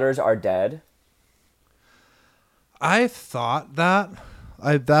his daughters are dead? I thought that.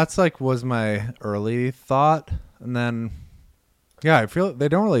 That's like was my early thought, and then I feel they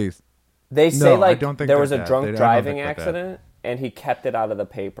don't really. They say like there was a drunk driving accident, and he kept it out of the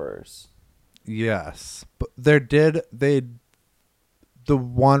papers. Yes. But the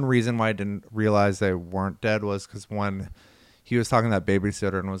one reason why I didn't realize they weren't dead was because when he was talking to that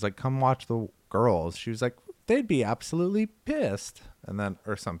babysitter and was like, come watch the girls, she was like, they'd be absolutely pissed. And then,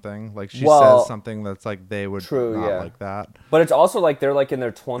 or something. Like, she says something that's like, they would not like that. But it's also like they're like in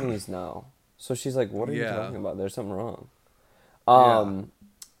their 20s now. So she's like, what are you talking about? There's something wrong.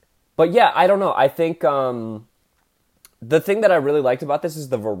 But yeah, I don't know. I think the thing that I really liked about this is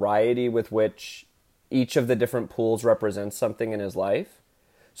the variety with which each of the different pools represents something in his life.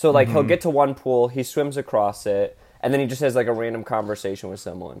 So like he'll get to one pool, he swims across it, and then he just has like a random conversation with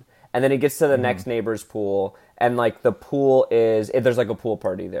someone. And then he gets to the next neighbor's pool, and like the pool there's like a pool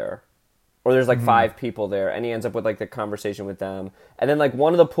party there. Or there's like 5 people there, and he ends up with like the conversation with them. And then like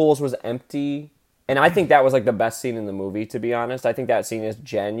one of the pools was empty, and I think that was like the best scene in the movie, to be honest. I think that scene is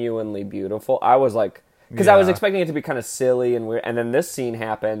genuinely beautiful. I was like, because I was expecting it to be kind of silly and weird. And then this scene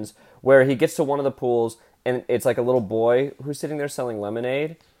happens where he gets to one of the pools, and it's like a little boy who's sitting there selling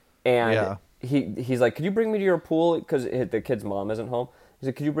lemonade. And he's like, could you bring me to your pool? Because the kid's mom isn't home. He's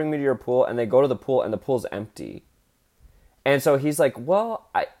like, could you bring me to your pool? And they go to the pool, and the pool's empty. And so he's like, well,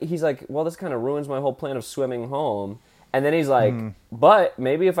 this kind of ruins my whole plan of swimming home. And then he's like, but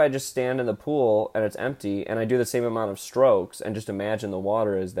maybe if I just stand in the pool and it's empty and I do the same amount of strokes and just imagine the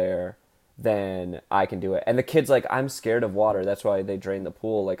water is there, then I can do it. And the kid's like, I'm scared of water. That's why they drained the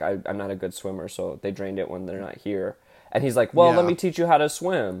pool. Like, I'm not a good swimmer, so they drained it when they're not here. And he's like, well, let me teach you how to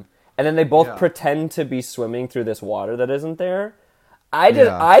swim. And then they both pretend to be swimming through this water that isn't there.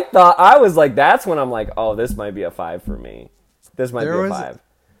 I was like, that's when I'm like, oh, this might be a 5 for me. This might be a 5.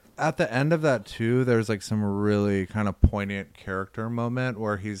 At the end of that too, there's like some really kind of poignant character moment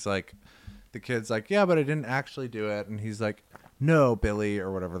where he's like, the kid's like, yeah, but I didn't actually do it. And he's like, no, Billy,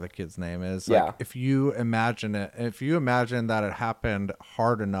 or whatever the kid's name is. Like, if you imagine that it happened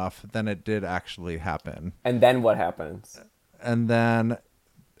hard enough, then it did actually happen. And then what happens? And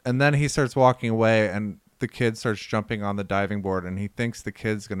then he starts walking away, and the kid starts jumping on the diving board, and he thinks the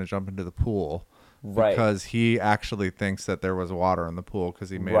kid's going to jump into the pool. Right. Because he actually thinks that there was water in the pool because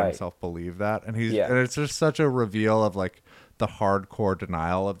he made himself believe that. And and it's just such a reveal of like the hardcore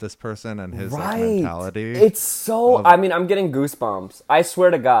denial of this person and his like, mentality. It's so, I'm getting goosebumps. I swear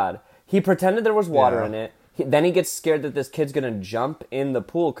to God. He pretended there was water in it. Then he gets scared that this kid's going to jump in the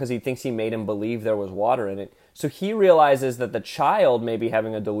pool because he thinks he made him believe there was water in it. So he realizes that the child may be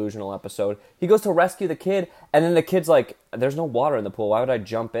having a delusional episode. He goes to rescue the kid, and then the kid's like, there's no water in the pool. Why would I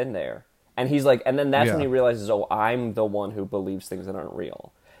jump in there? And he's like, and then that's when he realizes, oh, I'm the one who believes things that aren't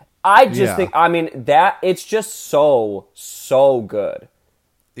real. I just think, that it's just so good.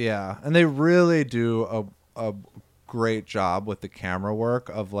 Yeah, and they really do a great job with the camera work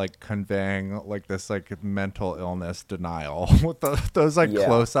of like conveying like this like mental illness denial with those like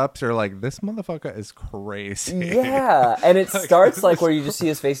close-ups. You're like, this motherfucker is crazy. Yeah, and it starts like where you just see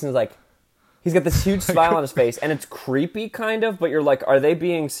his face and he's like, he's got this huge smile on his face, and it's creepy kind of, but you're like, are they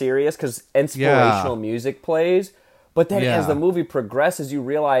being serious? Because inspirational music plays. But then as the movie progresses, you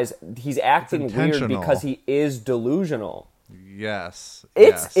realize he's acting weird because he is delusional. Yes.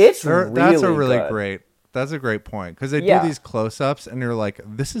 It's really that's a really good. That's a great point, because they do these close-ups and you're like,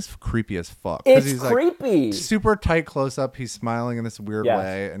 this is creepy as fuck. It's creepy. Like, super tight close-up, he's smiling in this weird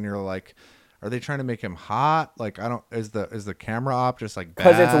way, and you're like, are they trying to make him hot? Like, is the camera op just like bad?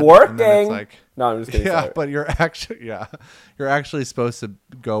 Because it's working. It's like, no, I'm just kidding. Yeah, sorry. but you're actually supposed to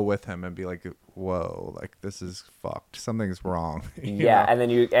go with him and be like, whoa, like this is fucked. Something's wrong. Yeah,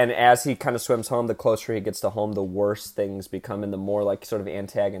 know? and as he kind of swims home, the closer he gets to home, the worse things become, and the more like sort of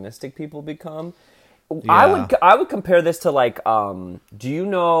antagonistic people become. Yeah. I would compare this to like, do you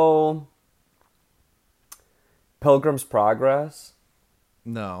know Pilgrim's Progress?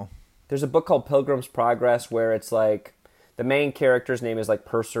 No. There's a book called Pilgrim's Progress where it's like the main character's name is like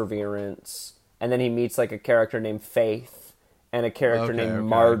Perseverance, and then he meets like a character named Faith and a character named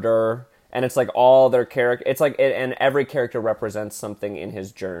Martyr, and it's like all their character. It's like and every character represents something in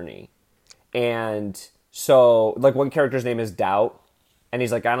his journey, and so like one character's name is Doubt, and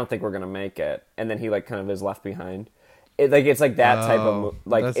he's like, I don't think we're gonna make it, and then he like kind of is left behind. It's like that type of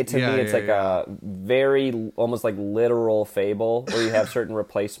like to me it's like a very almost like literal fable where you have certain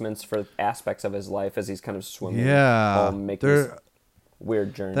replacements for aspects of his life as he's kind of swimming home, making this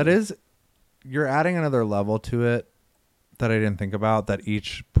weird journey. That is, you're adding another level to it that I didn't think about, that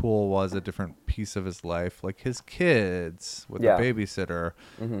each pool was a different piece of his life, like his kids with the babysitter,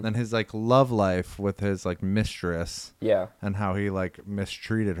 then his like love life with his like mistress, and how he like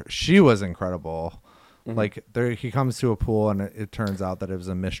mistreated her. She was incredible. Like he comes to a pool and it turns out that it was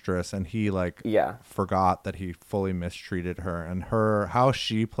a mistress, and he forgot that he fully mistreated her, and how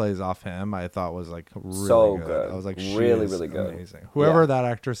she plays off him I thought was like really so good. I was like, she really is good, amazing. Whoever that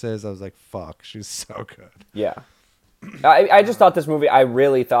actress is, I was like, fuck, she's so good. Yeah. I just thought this movie, I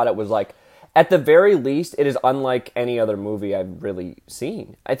really thought it was like, at the very least, it is unlike any other movie I've really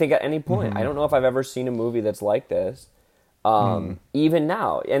seen. I think at any point. I don't know if I've ever seen a movie that's like this. Even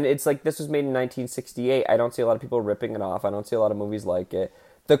now. And it's like, this was made in 1968. I don't see a lot of people ripping it off. I don't see a lot of movies like it.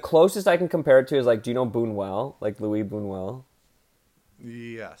 The closest I can compare it to is like, do you know Buñuel? Like Louis Buñuel?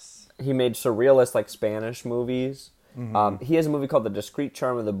 Yes. He made surrealist, like Spanish movies. He has a movie called The Discreet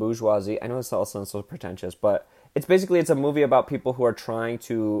Charm of the Bourgeoisie. I know this all sounds so pretentious, but it's a movie about people who are trying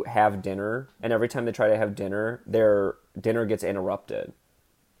to have dinner, and every time they try to have dinner, their dinner gets interrupted.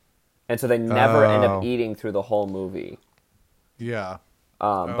 And so they never end up eating through the whole movie. Yeah.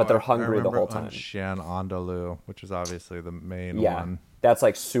 But they're hungry the whole time. Chien Andalou, which is obviously the main one. Yeah, that's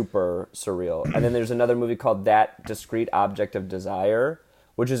like super surreal. And then there's another movie called That Discrete Object of Desire,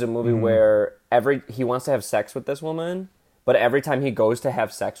 which is a movie where he wants to have sex with this woman, but every time he goes to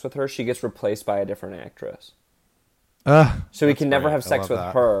have sex with her, she gets replaced by a different actress. So he can never have sex with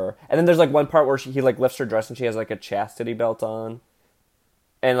her. And then there's like one part where he like lifts her dress and she has like a chastity belt on.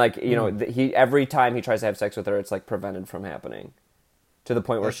 And like, you know, every time he tries to have sex with her, it's like prevented from happening to the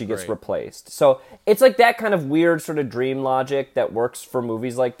point where she gets replaced. So it's like that kind of weird sort of dream logic that works for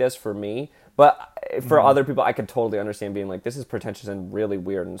movies like this for me. But for other people, I could totally understand being like, this is pretentious and really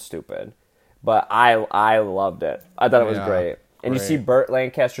weird and stupid. But I loved it. I thought it was great. And you see Burt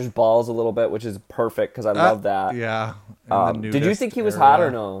Lancaster's balls a little bit, which is perfect because I love that. Yeah. Did you think he was hot or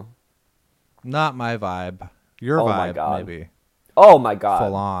no? Not my vibe. Your vibe, maybe. Oh my god!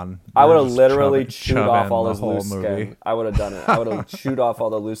 Full on. I would have literally chewed off all his loose skin. I would have done it. I would have chewed off all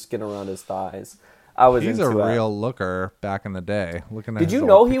the loose skin around his thighs. He's a real looker back in the day. Did you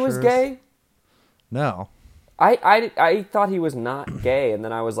know he was gay? No. I thought he was not gay, and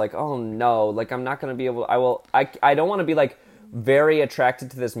then I was like, oh no, like I'm not gonna be able. I don't want to be like very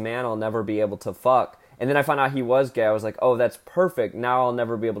attracted to this man I'll never be able to fuck. And then I found out he was gay. I was like, oh, that's perfect. Now I'll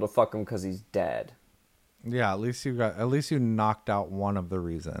never be able to fuck him because he's dead. Yeah, at least you knocked out one of the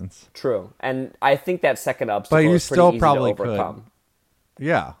reasons. True, and I think that second obstacle is pretty easy to overcome.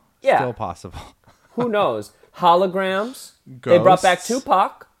 Yeah, still possible. Who knows? Holograms. Ghosts. They brought back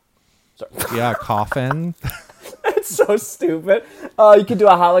Tupac. Sorry. Yeah, coffin. That's so stupid. You could do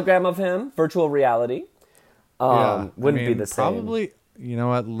a hologram of him, virtual reality. Wouldn't be the same. Probably. You know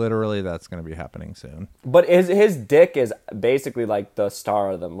what? Literally, that's going to be happening soon. But his dick is basically like the star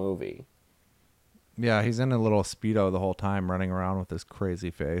of the movie. Yeah, he's in a little Speedo the whole time, running around with his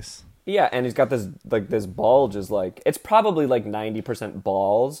crazy face. Yeah, and he's got this bulge is like, it's probably like 90%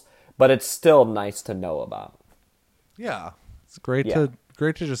 balls, but it's still nice to know about. Yeah, it's great to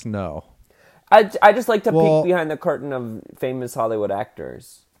just know. I just like to peek behind the curtain of famous Hollywood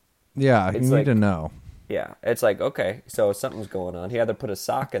actors. Yeah, you need to know. Yeah, it's like, okay, so something's going on. He either put a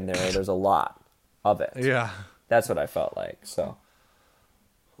sock in there or there's a lot of it. Yeah. That's what I felt like, so.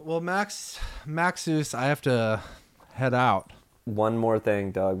 Well, Maxus, I have to head out. One more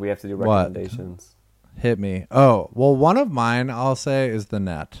thing, Doug. We have to do recommendations. What? Hit me. Oh, well, one of mine, I'll say, is The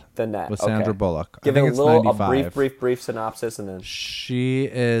Net. The Net, with Sandra Bullock. Give it a brief synopsis, and then. She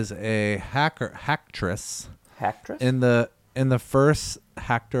is a hacktress. Hacktress? In the first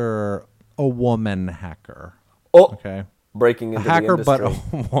hacker, a woman hacker. Oh, okay. Breaking into a hacker, the industry.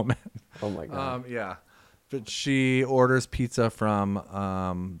 but a woman. Oh my god. Yeah. But she orders pizza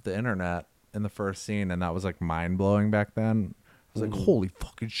from the internet in the first scene, and that was like mind blowing back then. I was like, holy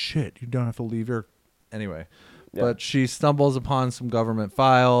fucking shit! You don't have to leave your anyway. Yeah. But she stumbles upon some government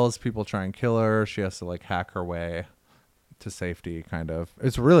files. People try and kill her. She has to like hack her way to safety. Kind of.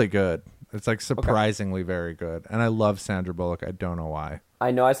 It's really good. It's like surprisingly very good, and I love Sandra Bullock. I don't know why.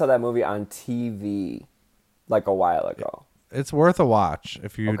 I know I saw that movie on TV like a while ago. It's worth a watch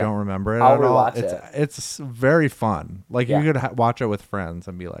if you don't remember it. I'll rewatch it. It's very fun. Like you could watch it with friends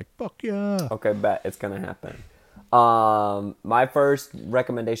and be like, "Fuck yeah!" Okay, bet it's gonna happen. My first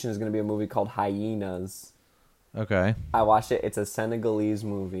recommendation is gonna be a movie called Hyenas. Okay. I watched it. It's a Senegalese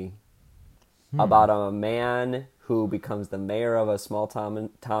movie about a man who becomes the mayor of a small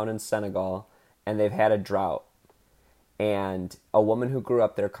town in Senegal, and they've had a drought. And a woman who grew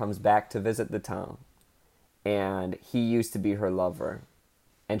up there comes back to visit the town. And he used to be her lover.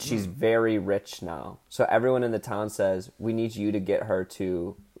 And she's very rich now. So everyone in the town says, we need you to get her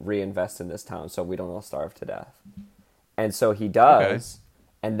to reinvest in this town so we don't all starve to death. And so he does. Okay.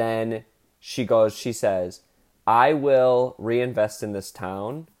 And then she says, I will reinvest in this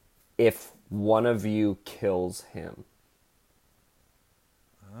town if one of you kills him.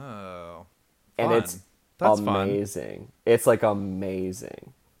 Oh. And Fun. it's That's amazing. Fun. It's like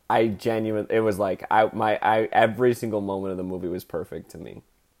amazing. I genuinely, it was like, every single moment of the movie was perfect to me.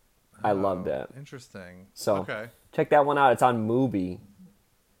 I loved it. Interesting. So, okay. Check that one out. It's on Mubi.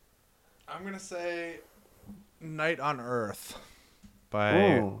 I'm going to say Night on Earth by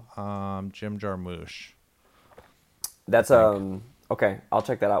Jim Jarmusch. That's, okay. I'll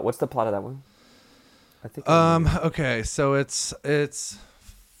check that out. What's the plot of that one? I think. Okay. So it's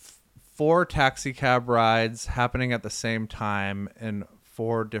 4 taxi cab rides happening at the same time in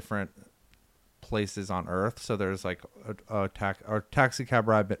 4 different places on Earth. So there's like a taxi cab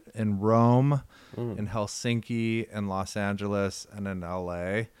ride in Rome, in Helsinki, in Los Angeles, and in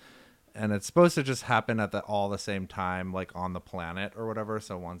LA. And it's supposed to just happen at all the same time, like on the planet or whatever.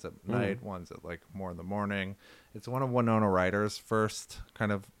 So one's at night, one's at like more in the morning. It's one of Winona Ryder's first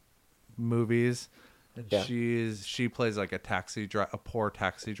kind of movies. And she plays like a poor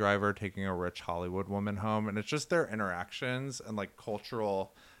taxi driver taking a rich Hollywood woman home. And it's just their interactions and like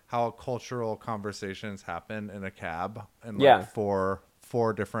how cultural conversations happen in a cab in like four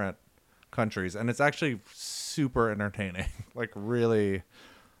different countries. And it's actually super entertaining, like really.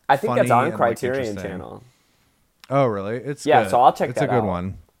 I think that's on Criterion Channel. Oh, really? It's good. So I'll check that out. It's a good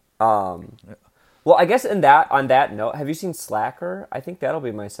one. Well, I guess on that note, have you seen Slacker? I think that'll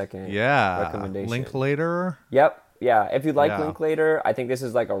be my second recommendation. Linklater? Yep. Yeah. If you like Linklater, I think this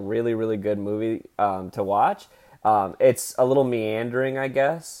is like a really, really good movie to watch. It's a little meandering, I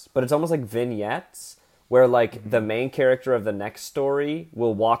guess, but it's almost like vignettes where like the main character of the next story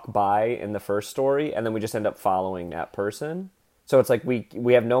will walk by in the first story, and then we just end up following that person. So it's like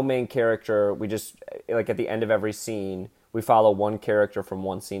we have no main character. We just, like at the end of every scene, we follow one character from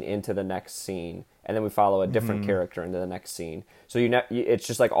one scene into the next scene, and then we follow a different character into the next scene. So it's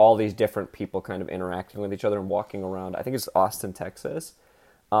just like all these different people kind of interacting with each other and walking around. I think it's Austin, Texas.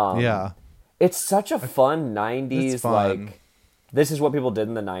 It's such a fun 90s, like, this is what people did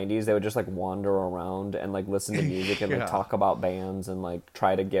in the 90s. They would just like wander around and like listen to music and like talk about bands and like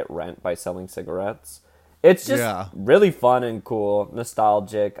try to get rent by selling cigarettes. It's just really fun and cool,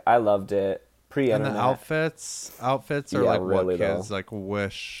 nostalgic. I loved it. Pre-internet. And the outfits are like really what kids like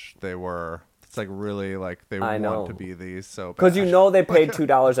wish they were. It's like really like they want to be these so bad. Because they paid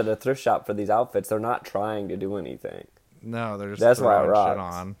 $2 at a thrift shop for these outfits. They're not trying to do anything. No, they're just That's why it throwing shit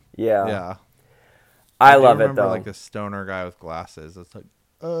rocks. on. Yeah. I love it though. Like a stoner guy with glasses. It's like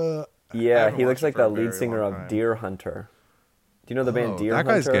he looks like the lead singer of Deer Hunter. Do you know the band Deer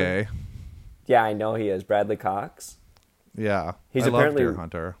Hunter? That guy's gay. Yeah, I know he is. Bradley Cox. Yeah. He's apparently Deer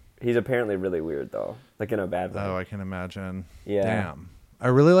Hunter. He's apparently really weird though, like in a bad way. Oh, I can imagine. Yeah. Damn. I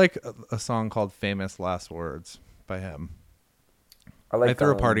really like a song called "Famous Last Words" by him. I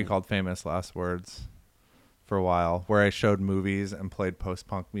threw a party called "Famous Last Words" for a while, where I showed movies and played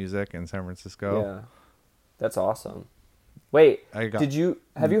post-punk music in San Francisco. Yeah, that's awesome. Wait, have you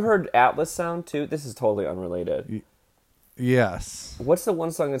heard Atlas Sound too? This is totally unrelated. Yes. What's the one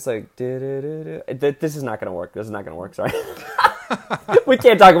song that's like? This is not gonna work. This is not gonna work. Sorry. We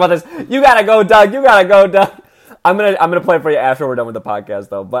can't talk about this. You gotta go, Doug. I'm gonna play it for you after we're done with the podcast,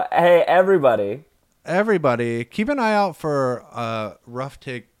 though. But hey, everybody, keep an eye out for Rough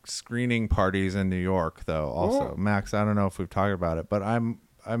Take screening parties in New York, though. Also, Max, I don't know if we've talked about it, but I'm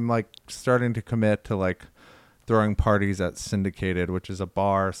like starting to commit to like throwing parties at Syndicated, which is a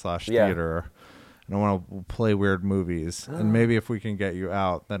bar/theater. And I want to play weird movies, and maybe if we can get you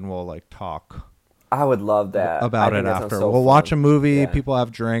out, then we'll like talk. I would love that about it after. We'll watch a movie. People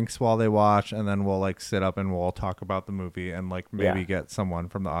have drinks while they watch, and then we'll like sit up and we'll talk about the movie and like maybe get someone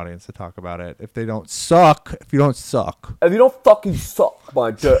from the audience to talk about it. If you don't fucking suck,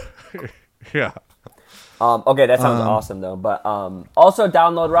 my dick. Yeah. Okay, that sounds awesome though. But also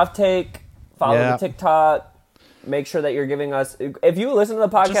download Rough Take, follow the TikTok. Make sure that you're giving us, if you listen to the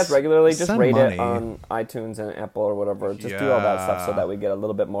podcast regularly, just rate it on iTunes and Apple or whatever. Just do all that stuff so that we get a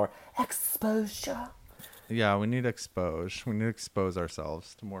little bit more exposure. Yeah, we need expose. We need to expose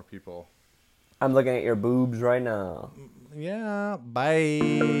ourselves to more people. I'm looking at your boobs right now. Yeah,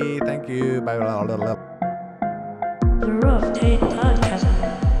 bye. Thank you. Bye. The Rough Take Podcast.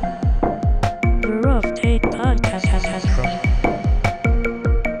 The Rough Take Podcast has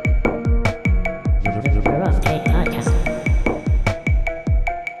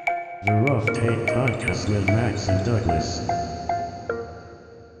The Rough Take Podcast with Max and Douglas.